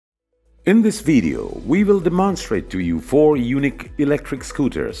In this video, we will demonstrate to you 4 unique electric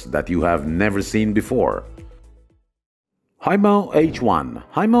scooters that you have never seen before. HIMO H1.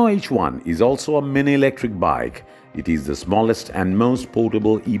 HIMO H1 is also a mini electric bike. It is the smallest and most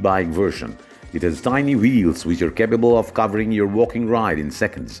portable e-bike version. It has tiny wheels which are capable of covering your walking ride in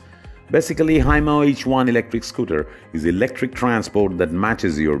seconds. Basically, HIMO H1 electric scooter is electric transport that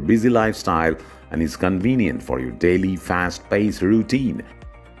matches your busy lifestyle and is convenient for your daily fast-paced routine.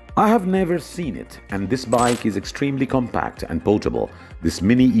 I have never seen it, and this bike is extremely compact and portable. This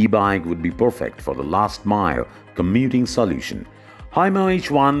mini e-bike would be perfect for the last mile commuting solution. HIMO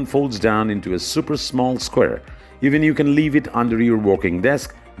H1 folds down into a super small square. Even you can leave it under your working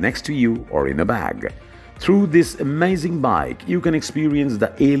desk, next to you, or in a bag. Through this amazing bike, you can experience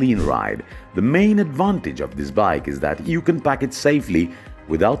the alien ride. The main advantage of this bike is that you can pack it safely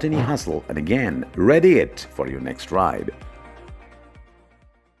without any hassle and again, ready it for your next ride.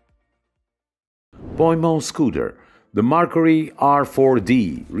 Poimo scooter. The Mercury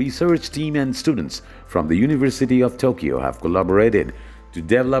R4D research team and students from the University of Tokyo have collaborated to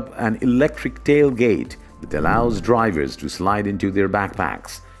develop an electric tailgate that allows drivers to slide into their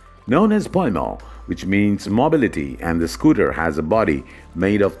backpacks. Known as poimo, which means mobility, and the scooter has a body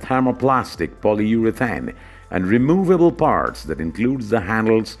made of thermoplastic polyurethane and removable parts that includes the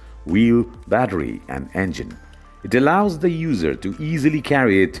handles, wheel, battery and engine. It allows the user to easily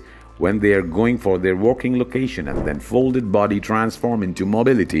carry it when they are going for their working location, and then folded body transform into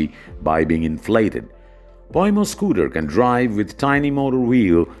mobility by being inflated. Poimo scooter can drive with tiny motor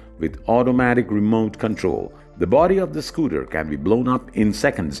wheel with automatic remote control. The body of the scooter can be blown up in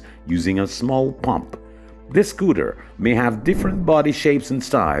seconds using a small pump. This scooter may have different body shapes and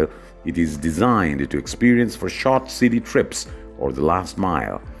style. It is designed to experience for short city trips or the last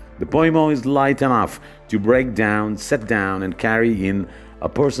mile. The poimo is light enough to break down, set down and carry in a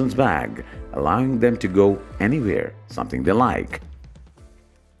person's bag, allowing them to go anywhere, something they like.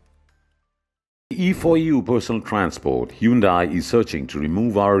 E4U personal transport. Hyundai is searching to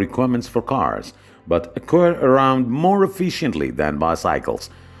remove our requirements for cars, but acquire around more efficiently than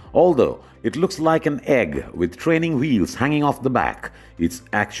bicycles. Although it looks like an egg with training wheels hanging off the back, it's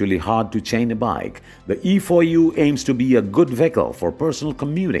actually hard to chain a bike. The E4U aims to be a good vehicle for personal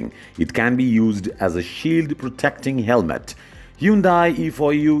commuting. It can be used as a shield protecting helmet. Hyundai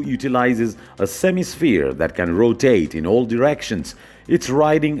E4U utilizes a semi-sphere that can rotate in all directions. It's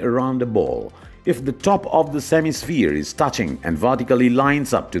riding around a ball. If the top of the semi-sphere is touching and vertically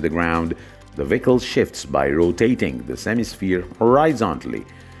lines up to the ground, the vehicle shifts by rotating the semi-sphere horizontally.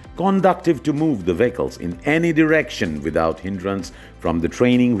 Conductive to move the vehicles in any direction without hindrance from the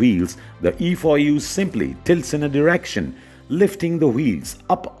training wheels, the E4U simply tilts in a direction, lifting the wheels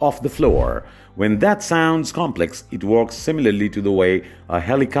up off the floor. When that sounds complex, it works similarly to the way a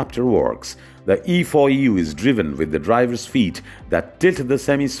helicopter works. The E4U is driven with the driver's feet that tilt the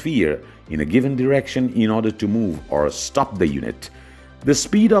semi-sphere in a given direction in order to move or stop the unit. The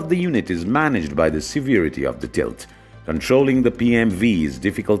speed of the unit is managed by the severity of the tilt. Controlling the PMV is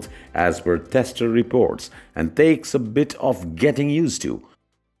difficult as per tester reports and takes a bit of getting used to.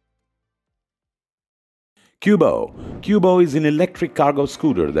 Kubo. Kubo is an electric cargo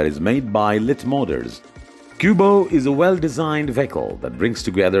scooter that is made by LiQWYD Motors. Kubo is a well-designed vehicle that brings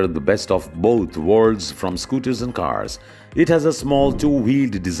together the best of both worlds from scooters and cars. It has a small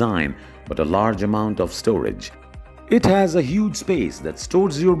two-wheeled design but a large amount of storage. It has a huge space that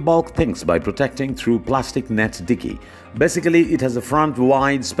stores your bulk things by protecting through plastic net dicky. Basically, it has a front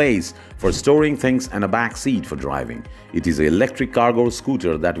wide space for storing things and a back seat for driving. It is an electric cargo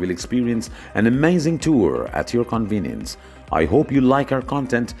scooter that will experience an amazing tour at your convenience. I hope you like our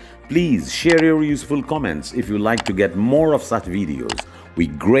content. Please share your useful comments if you like to get more of such videos. We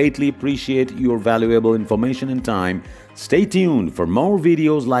greatly appreciate your valuable information and time. Stay tuned for more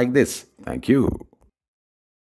videos like this. Thank you.